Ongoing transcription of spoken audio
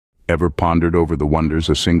Ever pondered over the wonders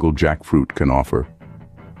a single jackfruit can offer?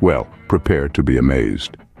 Well, prepare to be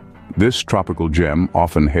amazed. This tropical gem,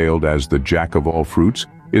 often hailed as the jack of all fruits,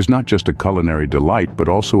 is not just a culinary delight but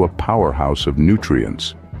also a powerhouse of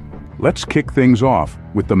nutrients. Let's kick things off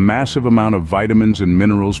with the massive amount of vitamins and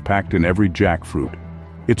minerals packed in every jackfruit.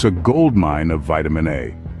 It's a goldmine of vitamin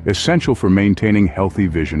A, essential for maintaining healthy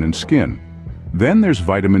vision and skin. Then there's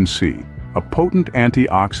vitamin C, a potent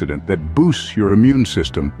antioxidant that boosts your immune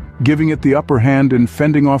system, giving it the upper hand in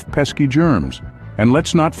fending off pesky germs. And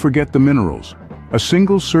let's not forget the minerals. A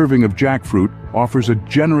single serving of jackfruit offers a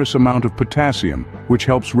generous amount of potassium, which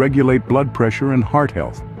helps regulate blood pressure and heart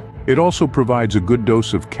health. It also provides a good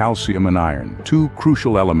dose of calcium and iron, two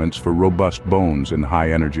crucial elements for robust bones and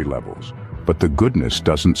high energy levels. But the goodness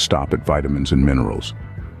doesn't stop at vitamins and minerals.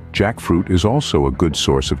 Jackfruit is also a good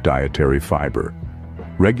source of dietary fiber.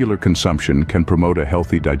 Regular consumption can promote a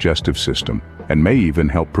healthy digestive system and may even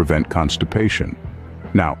help prevent constipation.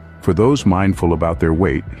 Now, for those mindful about their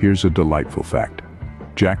weight, here's a delightful fact.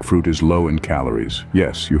 Jackfruit is low in calories.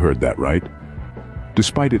 Yes, you heard that right.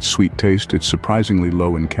 Despite its sweet taste, it's surprisingly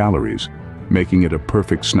low in calories, making it a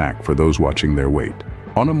perfect snack for those watching their weight.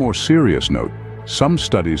 On a more serious note, some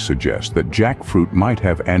studies suggest that jackfruit might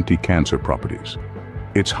have anti-cancer properties.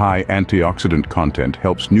 Its high antioxidant content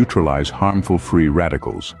helps neutralize harmful free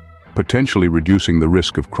radicals, potentially reducing the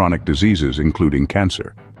risk of chronic diseases including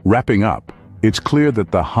cancer. Wrapping up, it's clear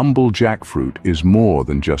that the humble jackfruit is more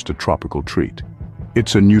than just a tropical treat.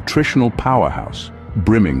 It's a nutritional powerhouse,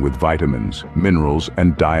 brimming with vitamins, minerals,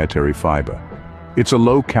 and dietary fiber. It's a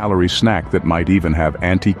low-calorie snack that might even have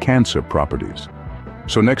anti-cancer properties.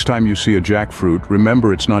 So next time you see a jackfruit,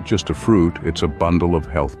 remember it's not just a fruit, it's a bundle of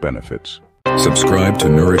health benefits. Subscribe to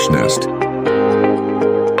Nourish Nest.